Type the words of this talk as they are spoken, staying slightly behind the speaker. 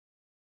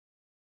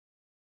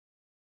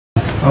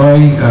I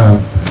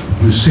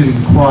was sitting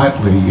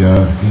quietly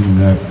in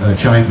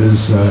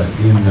chambers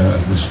in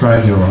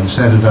Australia on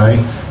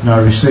Saturday, and I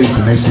received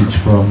a message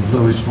from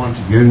Lewis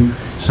Montague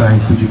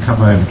saying, could you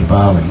come over to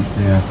Bali?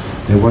 Now,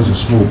 there was a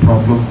small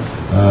problem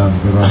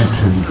that I had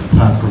to,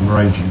 apart from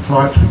arranging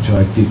flights, which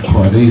I did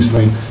quite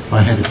easily,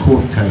 I had a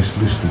court case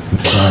listed for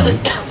today,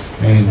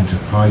 and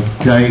I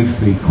gave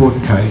the court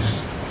case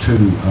to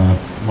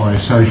my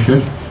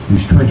associate,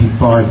 who's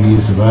 25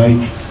 years of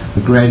age.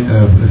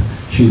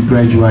 She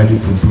graduated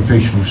from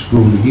professional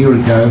school a year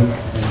ago,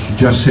 and she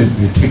just sent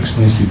me a text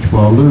message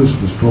while Lewis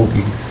was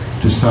talking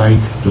to say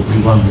that we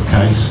won the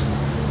case.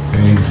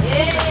 And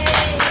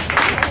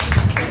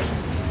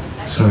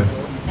so.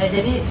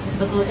 Jadi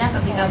sebetulnya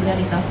ketika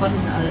beliau ditelepon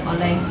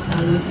oleh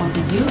Lewis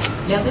Montague,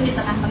 beliau tuh di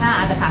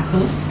tengah-tengah ada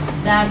kasus,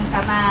 dan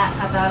karena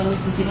kata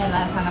Lewis di sini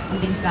adalah sangat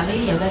penting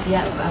sekali, ya udah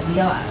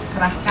beliau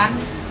serahkan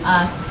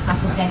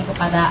kasusnya ini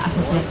kepada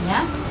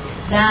asosiatnya.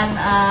 Dan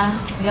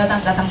beliau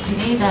datang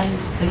sini dan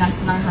dengan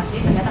senang hati,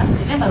 ternyata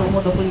asosiatnya baru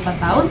umur 25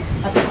 tahun,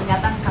 tapi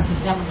ternyata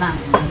kasusnya menang.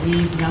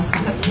 Jadi beliau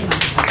sangat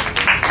senang.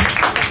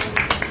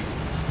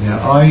 Now,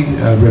 I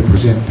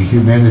represent the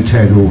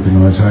Humanitad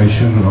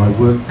organisation. I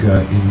work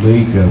in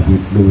league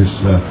with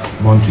Lewis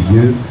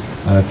Montague.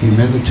 The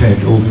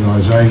Humanitad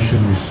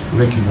organisation is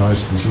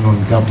recognised as a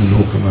non-government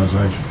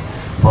organisation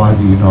by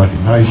the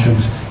United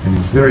Nations and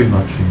is very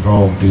much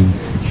involved in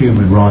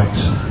human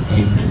rights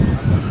and,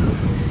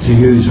 to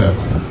use a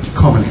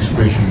common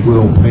expression,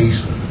 world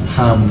peace,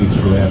 harmony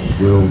throughout the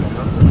world,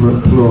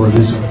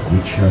 pluralism,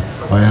 which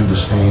I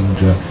understand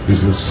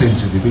is a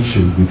sensitive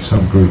issue with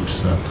some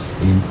groups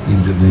in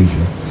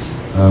Indonesia.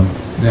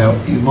 Now,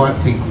 you might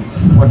think,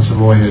 what's a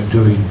lawyer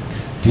doing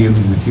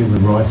dealing with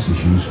human rights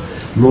issues?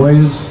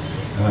 Lawyers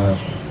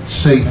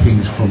see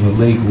things from a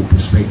legal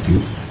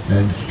perspective,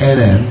 and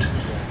Anand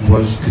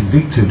was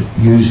convicted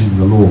using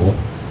the law,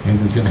 and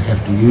we're going to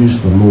have to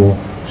use the law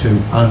to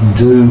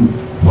undo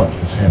what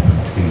has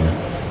happened here.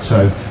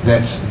 So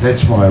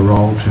that's my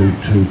role,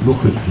 to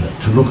look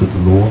at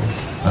the law.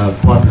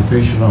 By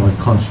profession, I'm a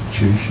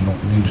constitutional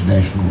and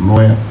international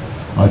lawyer.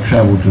 I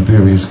travel to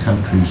various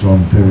countries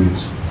on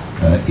various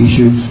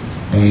issues,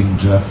 and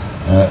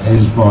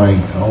as my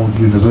old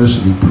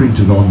university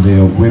printed on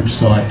their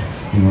website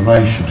in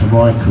relation to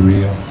my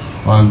career,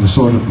 I'm the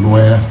sort of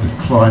lawyer that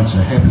clients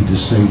are happy to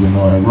see when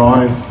I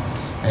arrive,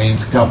 and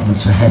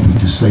governments are happy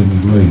to see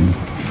me leave.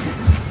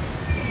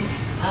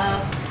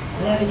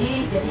 Beliau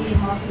ini jadi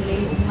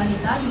mewakili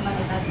Humanitad.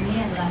 Humanitad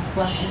ini adalah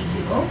sebuah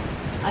NGO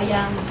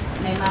yang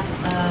memang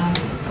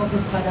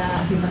fokus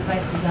pada human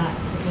rights, juga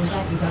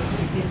sebetulnya juga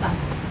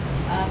lintas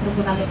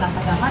perubahan lintas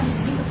agama. Di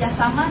sini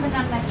kerjasama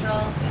dengan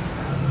Natural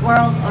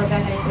World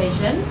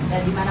Organization,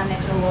 dan di mana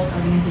Natural World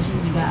Organization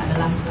juga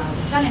adalah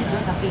bukan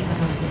NGO tapi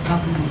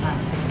governmental.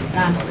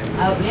 Nah,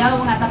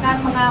 beliau mengatakan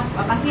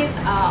pasti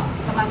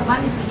teman-teman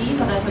di sini,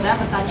 saudara-saudara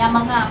bertanya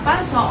mengapa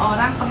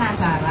seorang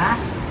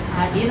pengacara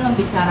hadir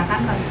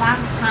membicarakan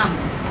tentang HAM,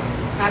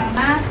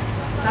 karena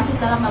kasus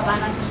dalam Bapak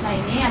Anand Krishna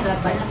ini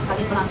ada banyak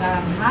sekali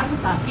pelanggaran HAM,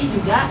 tapi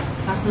juga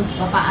kasus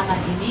Bapak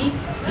Anand ini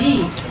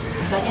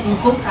misalnya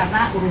dihukum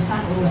karena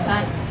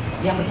urusan-urusan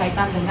yang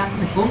berkaitan dengan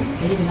hukum.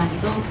 Jadi dengan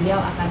itu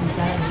beliau akan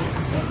bicara dari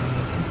aspek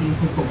sisi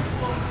hukum.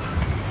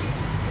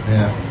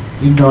 Yeah.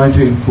 In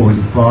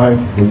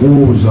 1945, the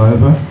war was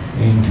over,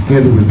 and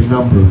together with a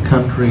number of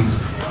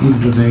countries,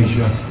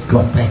 Indonesia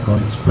got back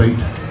on its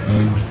feet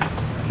and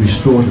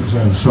restored its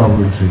own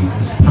sovereignty.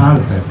 As part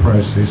of that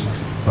process,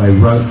 they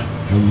wrote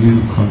a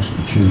new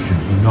constitution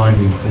in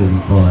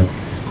 1945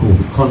 called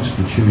the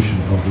Constitution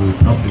of the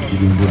Republic of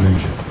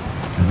Indonesia.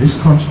 And this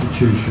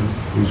constitution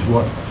is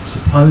what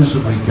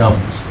supposedly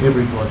governs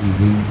everybody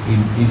in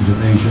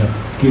Indonesia,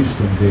 gives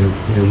them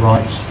their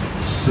rights,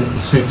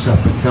 sets up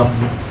a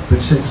government,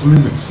 but sets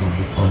limits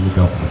on the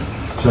government.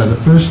 So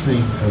the first thing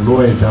a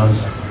lawyer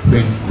does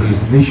when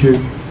there's an issue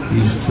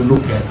is to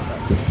look at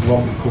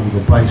what we call the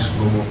base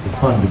law, the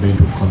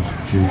fundamental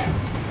constitution.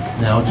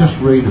 Now, I'll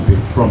just read a bit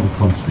from the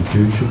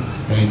constitution,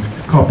 and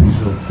copies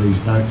of these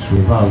notes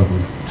are available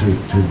to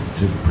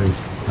the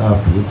press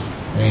afterwards,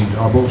 and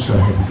I'm also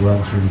happy to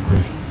answer any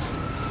questions.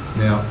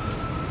 Now,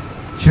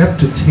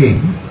 Chapter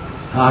 10,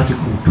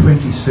 Article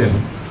 27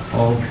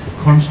 of the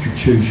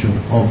Constitution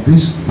of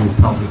this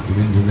Republic of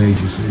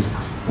Indonesia says,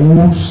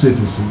 all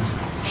citizens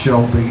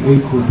shall be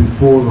equal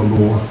before the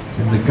law,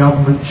 and the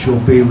government shall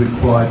be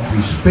required to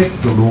respect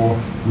the law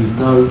with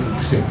no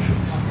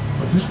exceptions.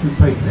 I'll just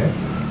repeat that.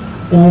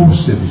 All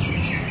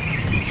citizens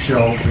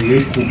shall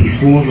be equal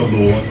before the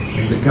law,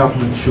 and the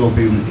government shall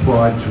be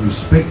required to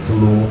respect the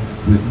law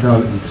with no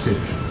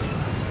exceptions.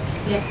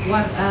 Ya,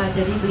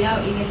 jadi beliau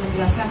ingin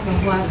menjelaskan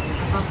bahwa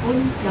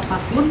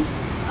siapapun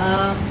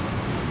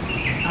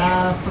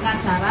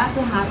pengacara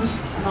itu harus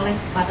menoleh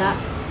pada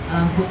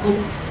hukum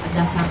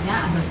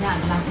dasarnya, asasnya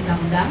adalah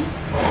undang-undang.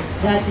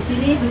 Dan di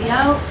sini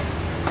beliau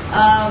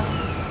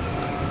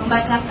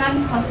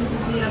membacakan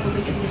Konstitusi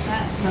Republik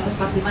Indonesia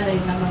 1945 dari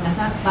Undang-Undang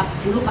Dasar bab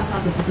 10 pasal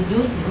 27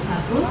 itu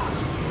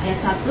 1. ayat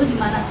 1, di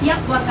mana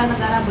tiap warga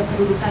negara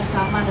berkedudukan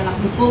sama dalam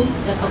hukum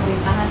dan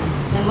pemerintahan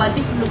dan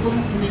wajib mendukung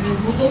menjunjung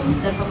hukum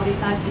dan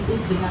pemerintahan itu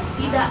dengan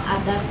tidak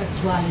ada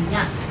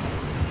kecualinya.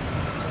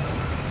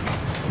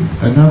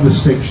 Another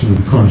section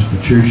of the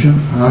Constitution,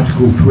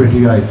 Article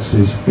 28,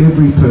 says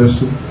every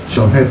person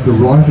shall have the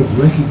right of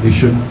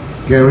recognition,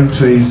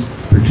 guarantees,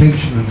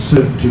 protection and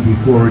certainty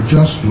before a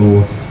just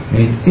law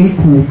and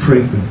equal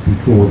treatment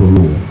before the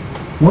law.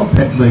 What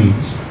that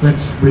means,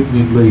 that's written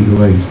in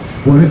legalese.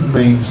 What it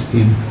means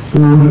in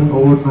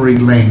ordinary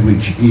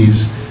language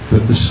is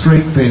that the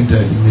street vendor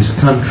in this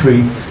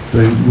country,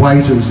 the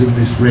waiters in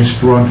this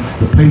restaurant,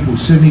 the people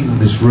sitting in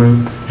this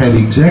room have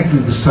exactly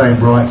the same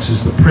rights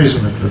as the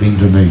President of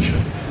Indonesia.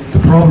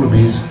 The problem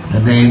is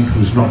Anand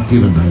was not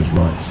given those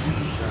rights.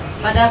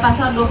 Pada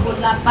pasal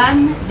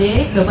 28D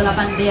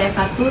ayat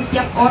 1,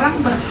 setiap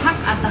orang berhak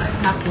atas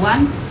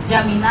pengakuan,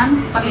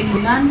 jaminan,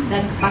 perlindungan,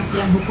 dan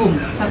kepastian hukum,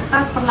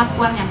 serta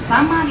perlakuan yang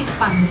sama di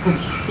depan hukum.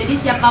 Jadi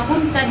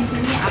siapapun kita di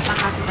sini,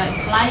 apakah kita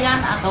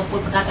pelayan ataupun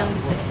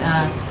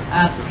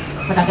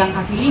pedagang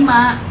kaki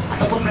lima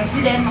ataupun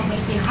presiden,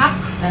 memiliki hak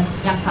dan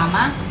yang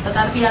sama.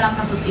 Tetapi dalam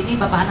kasus ini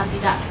Bapak Anand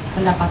tidak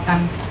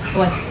mendapatkan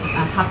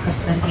hak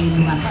dan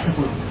perlindungan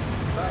tersebut.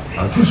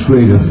 I'll just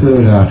read a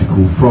third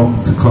article from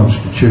the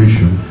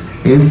Constitution.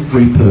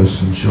 Every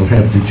person shall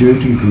have the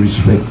duty to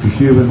respect the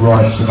human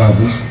rights of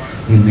others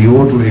in the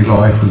orderly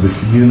life of the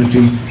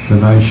community, the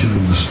nation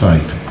and the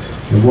state.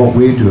 And what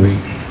we're doing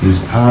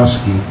is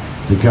asking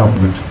the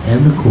government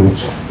and the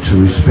courts to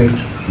respect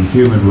the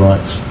human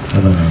rights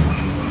of Anand.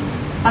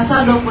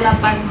 Pasal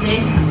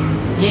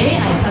 28J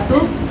ayat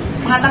 1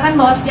 mengatakan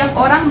bahwa setiap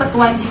orang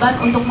berkewajiban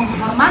untuk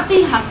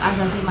menghormati hak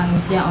asasi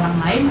manusia orang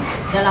lain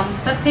dalam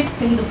tertib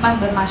kehidupan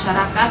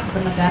bermasyarakat,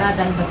 bernegara,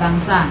 dan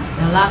berbangsa.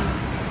 Dalam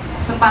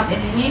kesempatan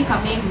ini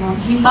kami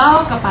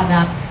menghimbau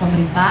kepada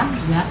pemerintah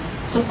juga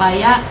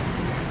supaya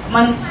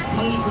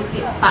mengikuti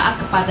taat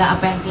kepada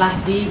apa yang telah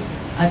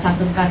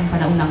dicantumkan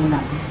pada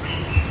undang-undang.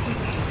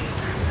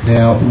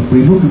 Now,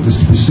 we look at the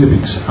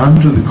specifics.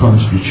 Under the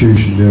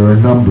Constitution, there are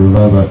a number of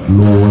other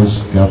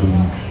laws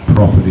governing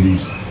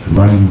properties,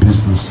 running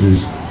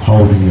businesses,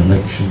 holding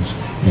elections,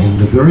 and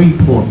a very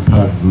important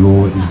part of the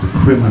law is the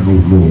criminal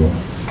law.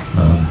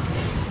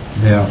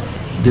 Now,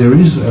 there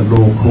is a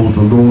law called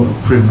the Law of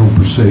Criminal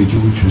Procedure,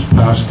 which was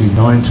passed in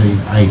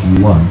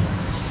 1981,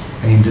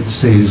 and it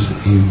says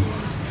in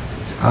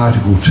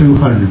Article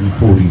 244,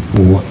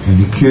 an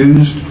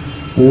accused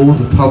or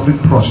the public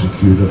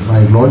prosecutor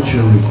may lodge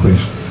a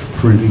request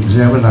for an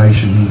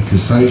examination in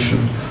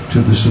cassation to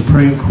the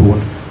Supreme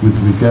Court with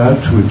regard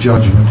to a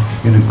judgment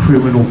in a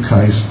criminal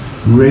case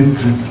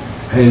rendered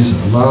as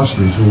a last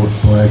resort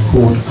by a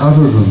court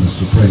other than the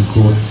Supreme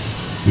Court,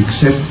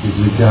 except with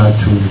regard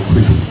to an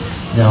acquittal.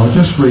 Now I'll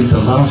just read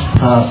the last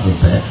part of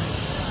that,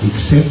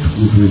 except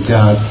with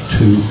regard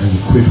to an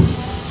acquittal.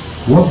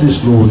 What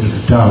this law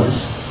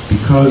does,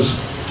 because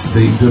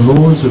the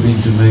laws of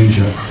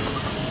Indonesia,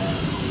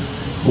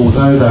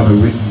 although they were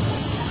written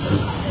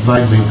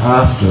mainly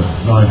after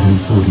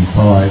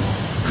 1945,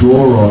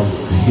 draw on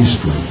the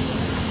history.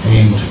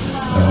 And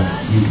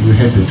you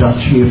had the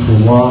Dutch here for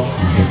a while,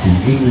 you had the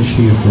English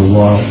here for a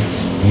while,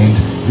 and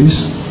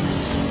this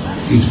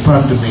is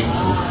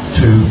fundamental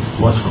to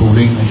what's called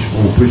English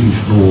or British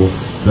law,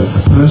 that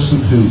a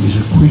person who is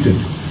acquitted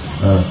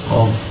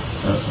of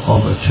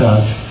a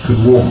charge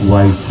could walk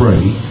away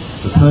free.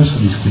 The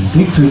person is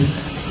convicted,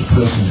 the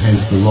person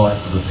has the right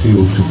of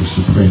appeal to the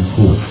Supreme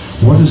Court.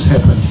 What has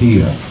happened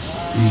here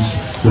is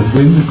that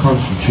when the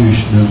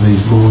Constitution and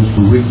these laws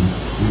were written,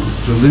 it was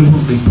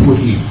deliberately put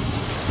in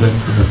that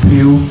an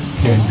appeal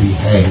can be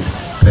had,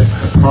 but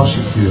a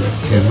prosecutor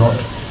cannot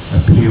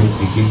appeal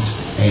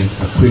against an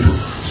acquittal.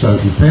 So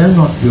if they're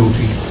not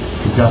guilty,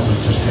 the government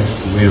just has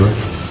to wear it,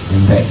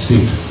 and that's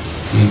it.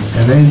 In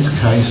Anand's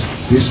case,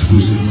 this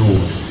was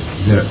ignored.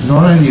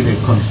 Not only their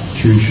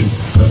constitution,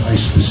 but a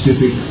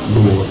specific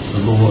law,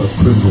 the law of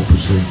criminal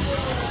procedure.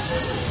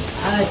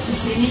 Di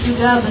sini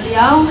juga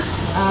beliau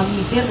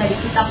mengikir dari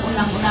Kitab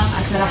Undang-Undang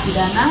Acara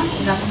Pidana,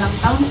 Undang-Undang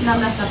tahun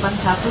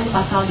 1981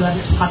 pasal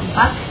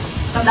 244.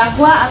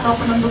 Terdakwa atau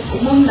penuntut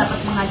umum dapat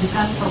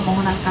mengajukan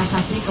permohonan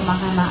kasasi ke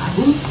Mahkamah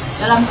Agung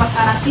dalam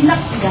perkara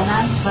tindak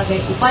pidana sebagai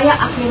upaya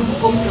akhir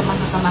hukum ke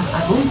Mahkamah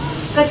Agung,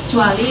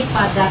 kecuali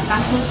pada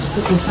kasus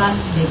putusan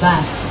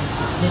bebas.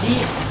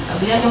 Jadi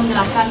beliau juga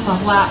menjelaskan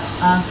bahwa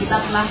kita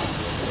telah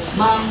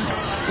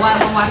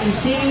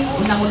mewarisi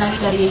undang-undang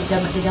ini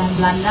dari jajahan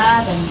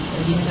Belanda dan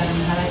di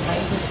negara-negara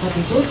lain seperti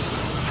itu.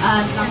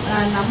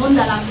 Namun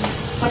dalam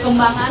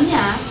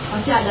perkembangannya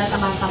pasti ada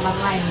tambahan-tambahan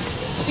lain.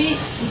 Tapi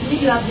di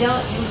sini juga beliau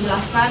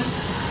menjelaskan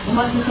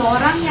bahwa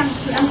seseorang yang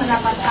sudah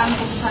mendapatkan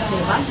putusan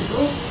bebas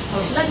itu,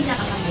 kalau sudah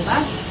dinyatakan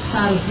bebas,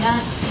 seharusnya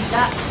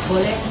tidak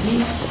boleh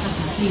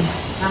dikasasi.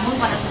 Namun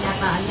pada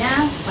kenyataannya,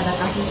 pada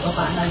kasus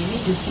Bapak Anand ini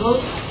justru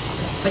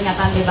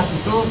penyataan bebas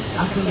itu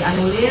langsung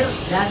dianulir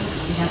dan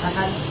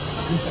dinyatakan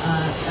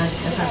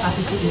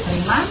kasasi itu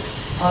diterima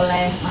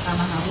oleh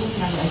Mahkamah Agung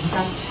yang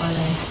diajukan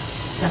oleh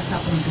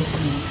jaksa penuntut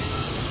umum.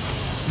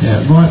 Now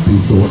it might be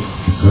thought,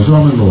 because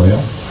I'm a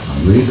lawyer,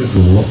 I read a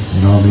law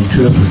and I'm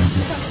interpreting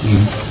it in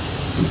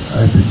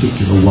a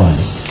particular way.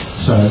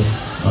 So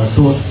I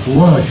thought,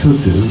 well, what I should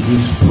do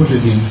is put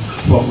it in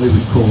what we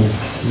would call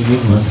in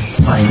England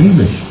plain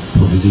English,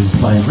 put it in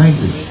plain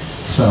language.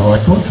 So I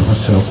thought to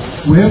myself,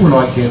 where will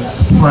I get a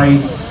plain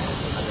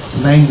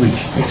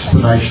language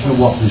explanation of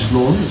what this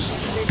law is?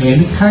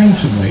 And it came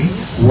to me,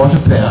 what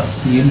about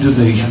the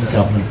Indonesian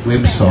government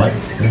website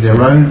and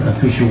their own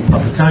official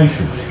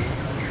publications?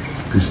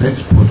 Because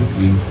let's put it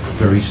in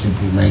very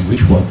simple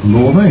language what the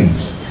law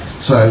means.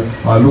 So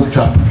I looked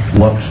up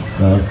what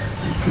the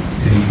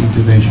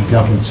Indonesian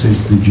government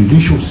says the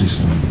judicial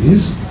system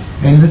is,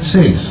 and it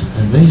says,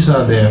 and these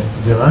are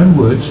their own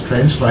words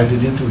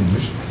translated into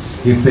English,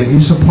 if there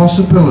is a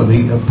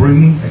possibility of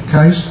bringing a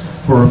case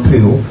for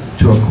appeal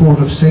to a court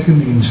of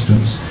second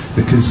instance,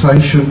 the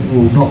cassation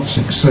will not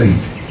succeed.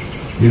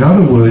 In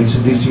other words,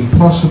 it is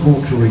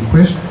impossible to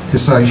request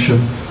cassation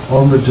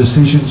on the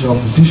decisions of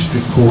the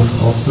district court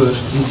of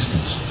first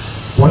instance.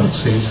 What it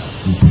says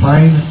in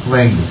plain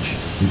language,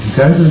 if you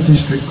go to the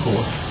district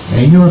court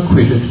and you're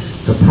acquitted,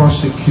 the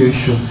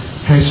prosecution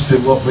has to,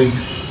 what we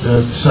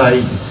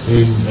say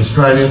in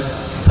Australia,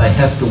 they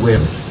have to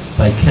wear it.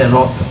 They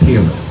cannot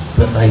appeal it,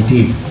 but they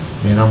did.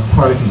 And I'm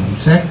quoting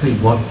exactly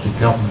what the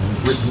government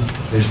has written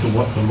as to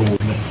what the law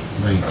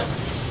means.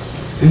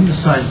 In the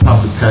same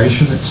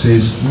publication it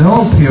says,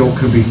 no appeal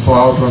can be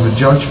filed on a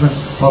judgment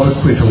of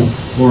acquittal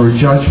or a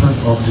judgment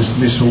of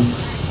dismissal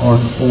on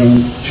all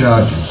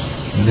charges.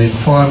 And then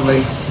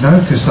finally, no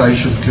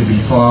cassation can be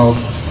filed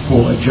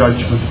for a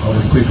judgment of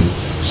acquittal.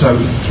 So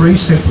in three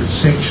separate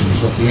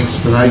sections of the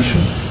explanation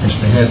as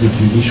to how the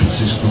judicial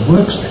system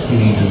works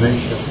in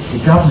Indonesia,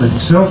 the government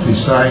itself is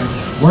saying,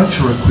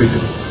 once you're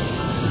acquitted,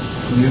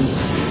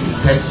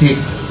 that's it,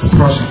 the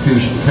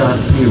prosecution can't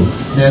appeal.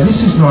 Now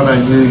this is not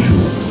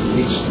unusual,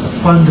 it's a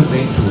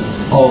fundamental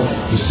of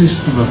the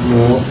system of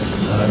law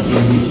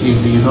in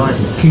the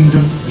United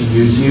Kingdom, in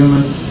New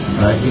Zealand,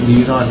 in the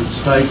United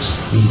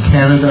States, in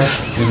Canada,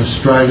 in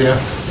Australia,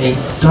 and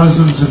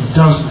dozens and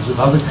dozens of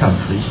other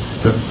countries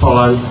that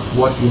follow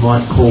what you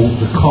might call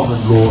the common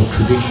law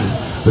tradition,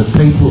 that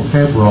people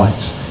have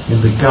rights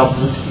and the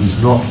government is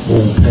not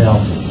all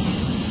powerful.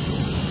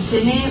 Di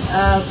sini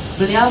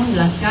beliau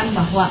menjelaskan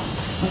bahwa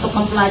untuk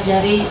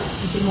mempelajari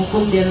sistem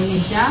hukum di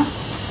Indonesia,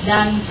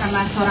 dan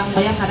karena seorang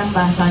lawyer kadang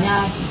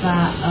bahasanya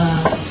suka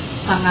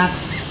sangat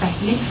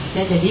teknis,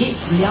 ya, jadi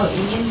beliau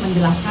ingin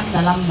menjelaskan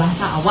dalam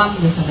bahasa awam,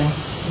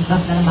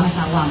 dalam bahasa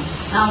awam.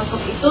 Nah,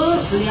 untuk itu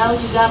beliau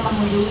juga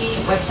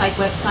mengunjungi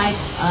website-website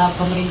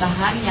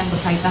pemerintahan yang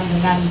berkaitan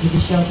dengan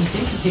judicial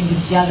system, sistem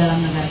judicial dalam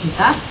negara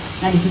kita.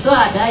 Nah, di situ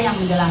ada yang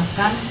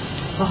menjelaskan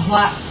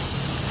bahwa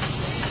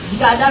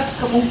jika ada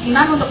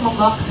kemungkinan untuk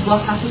membawa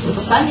sebuah kasus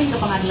untuk banding ke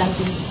pengadilan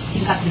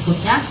tingkat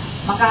berikutnya,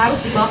 maka harus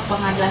dibawa ke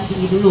pengadilan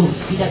tinggi dulu,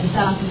 tidak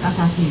bisa langsung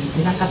kasasi.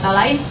 Dengan kata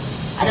lain,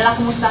 adalah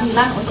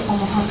kemustahilan untuk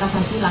memohon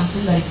kasasi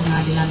langsung dari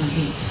pengadilan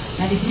negeri.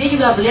 Nah, di sini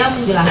juga beliau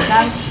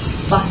menjelaskan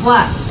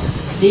bahwa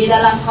di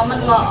dalam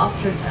common law of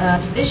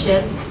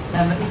tradition,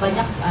 berarti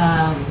banyak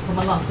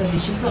common law of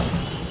tradition itu.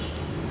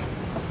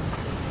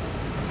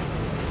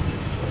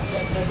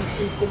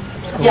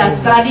 Ya,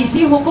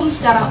 tradisi hukum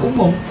secara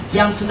umum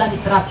yang sudah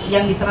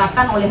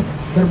diterapkan oleh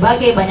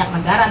berbagai banyak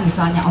negara,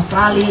 misalnya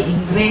Australia,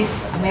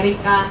 Inggris,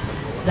 Amerika,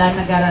 dan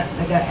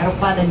negara-negara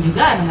Eropa dan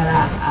juga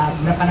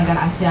beberapa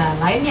negara Asia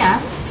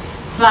lainnya,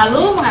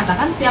 selalu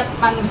mengatakan setiap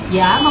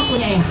manusia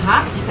mempunyai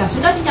hak jika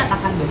sudah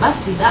dinyatakan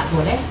bebas tidak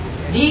boleh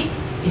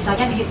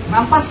istilahnya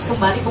dirampas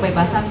kembali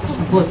kebebasan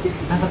tersebut.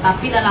 Nah,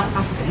 tetapi dalam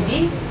kasus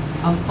ini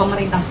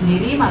pemerintah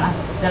sendiri malah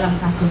dalam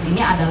kasus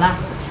ini adalah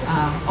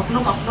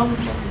oknum-oknum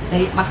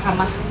dari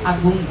Mahkamah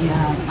Agung,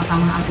 ya,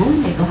 Mahkamah Agung,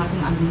 yaitu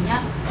Hakim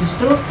Agungnya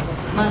justru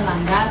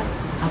melanggar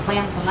apa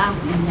yang telah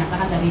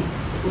dinyatakan dari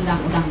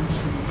undang-undang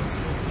tersebut.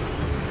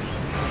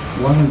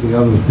 One of the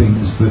other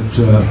things that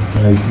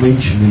they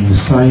mention in the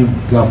same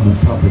government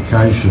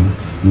publication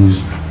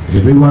is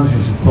everyone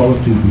has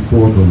equality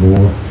before the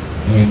law,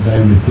 and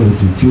they refer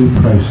to due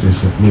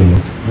process of law.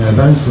 Now,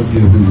 those of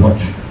you who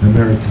watch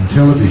American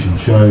television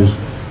shows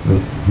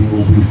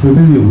will be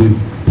familiar with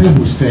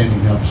people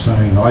standing up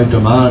saying, I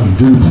demand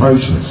due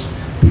process,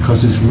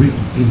 because it's written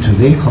into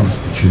their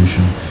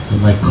constitution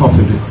and they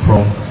copied it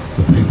from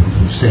the people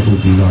who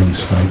settled the United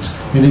States,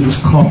 and it was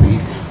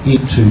copied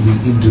into the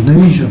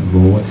Indonesian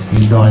law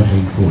in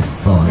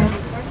 1945.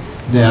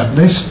 Now,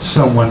 lest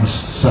someone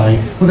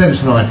say, well, that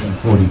was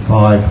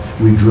 1945,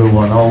 we drew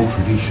on old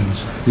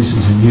traditions, this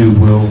is a new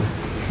world,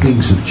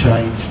 things have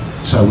changed,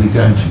 so we're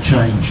going to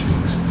change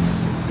things.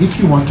 If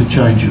you want to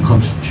change your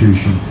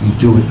constitution, you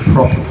do it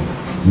properly.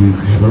 You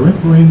have a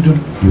referendum,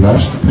 you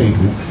ask the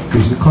people,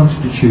 because the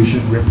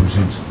Constitution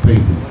represents the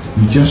people.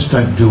 You just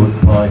don't do it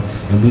by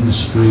a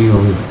ministry or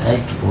an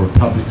act or a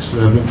public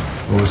servant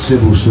or a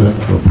civil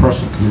servant or a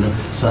prosecutor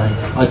saying,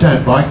 I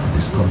don't like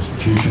this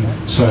Constitution,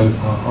 so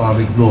I'll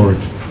ignore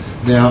it.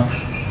 Now,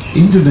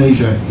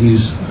 Indonesia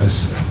is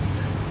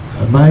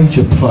a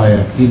major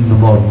player in the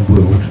modern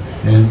world,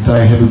 and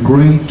they have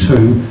agreed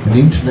to an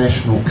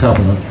international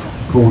covenant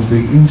called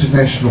the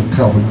International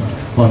Covenant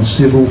on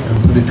civil and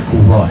political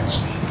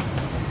rights.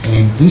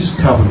 And this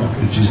covenant,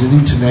 which is an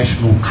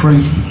international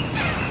treaty,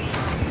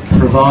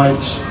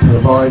 provides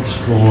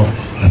for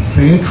a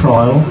fair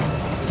trial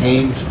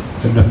and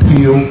an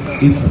appeal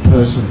if a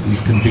person is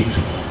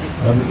convicted.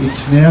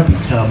 It's now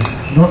become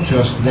not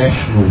just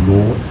national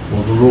law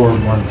or the law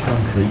of one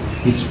country,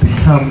 it's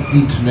become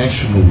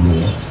international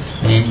law,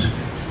 and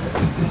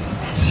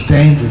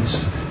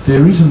standards,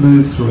 there is a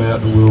move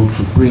throughout the world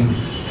to bring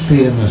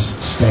fairness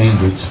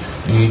standards,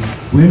 and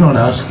we're not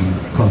asking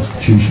the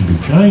Constitution be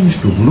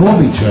changed or the law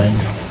be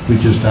changed, we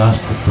just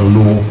ask that the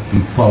law be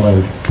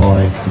followed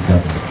by the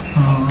government.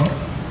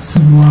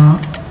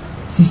 Semua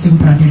sistem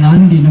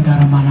peradilan di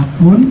negara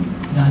manapun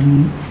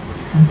dan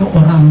untuk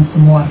orang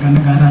semua warga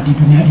negara di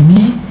dunia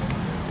ini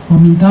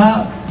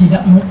meminta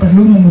tidak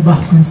perlu mengubah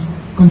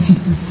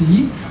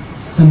konstitusi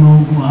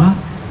semua.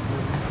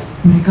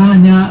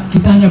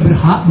 Kita hanya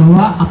berhak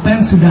bahwa apa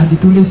yang sudah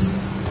ditulis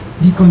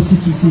di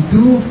konstitusi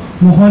itu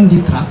mohon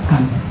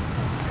diterapkan.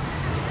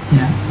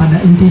 Ya, pada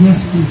intinya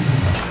seperti itu.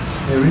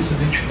 There is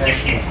an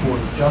international court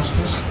of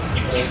justice,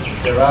 and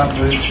there are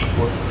moves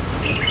afoot.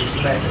 If this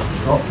matter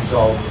is not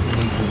resolved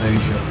in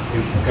Indonesia,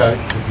 it will go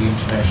to the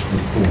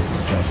International Court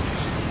of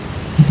Justice.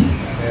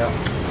 Now,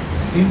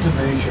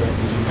 Indonesia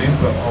is a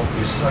member of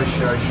the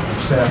Association of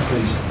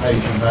Southeast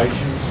Asian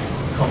Nations,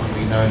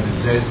 commonly known as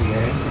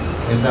ASEAN,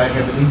 and they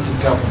have an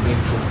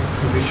intergovernmental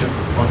commission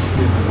on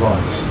human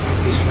rights.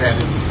 This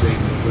matter is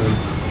being referred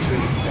to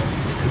that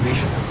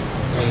commission,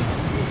 and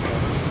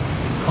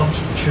the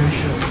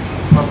Constitution,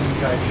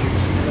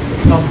 publications, the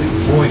public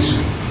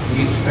voice,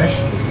 the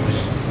international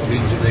voice of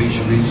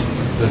Indonesia is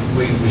that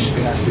we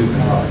respect human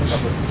rights.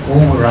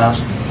 All we're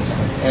asking is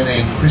that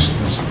Anand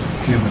Krishna's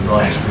human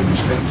rights be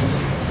respected,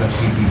 that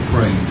he be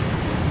freed,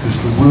 because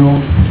the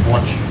world is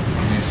watching,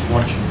 and it's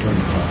watching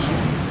very closely.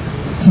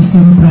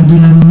 Sistem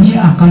peradilan ini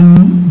akan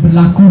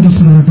berlaku di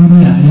seluruh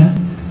dunia, ya.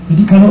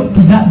 Jadi kalau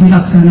tidak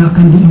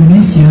dilaksanakan di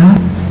Indonesia,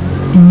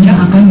 dunia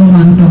akan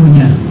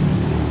memantaunya.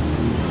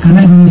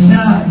 Karena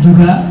Indonesia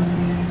juga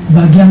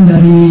bagian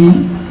dari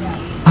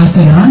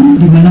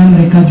ASEAN, di mana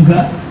mereka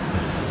juga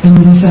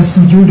Indonesia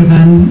setuju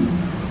dengan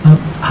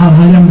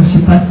hal-hal yang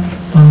bersifat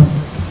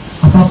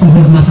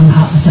penghormatan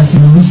hak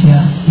asasi manusia.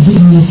 Jadi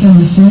Indonesia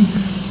mesti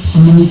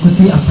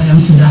mengikuti apa yang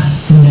sudah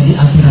menjadi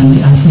aturan di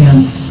ASEAN.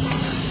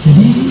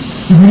 Jadi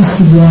ini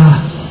sebuah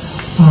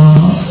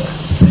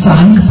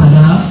pesan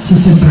kepada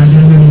sistem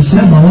peradilan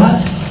Indonesia bahwa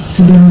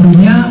seluruh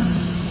dunia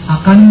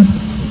akan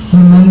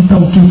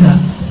memantau kita.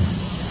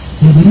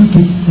 Ya, jadi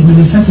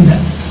Indonesia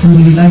tidak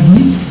sendiri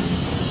lagi,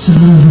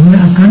 seluruh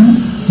dunia akan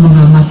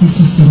mengamati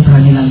sistem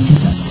peradilan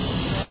kita.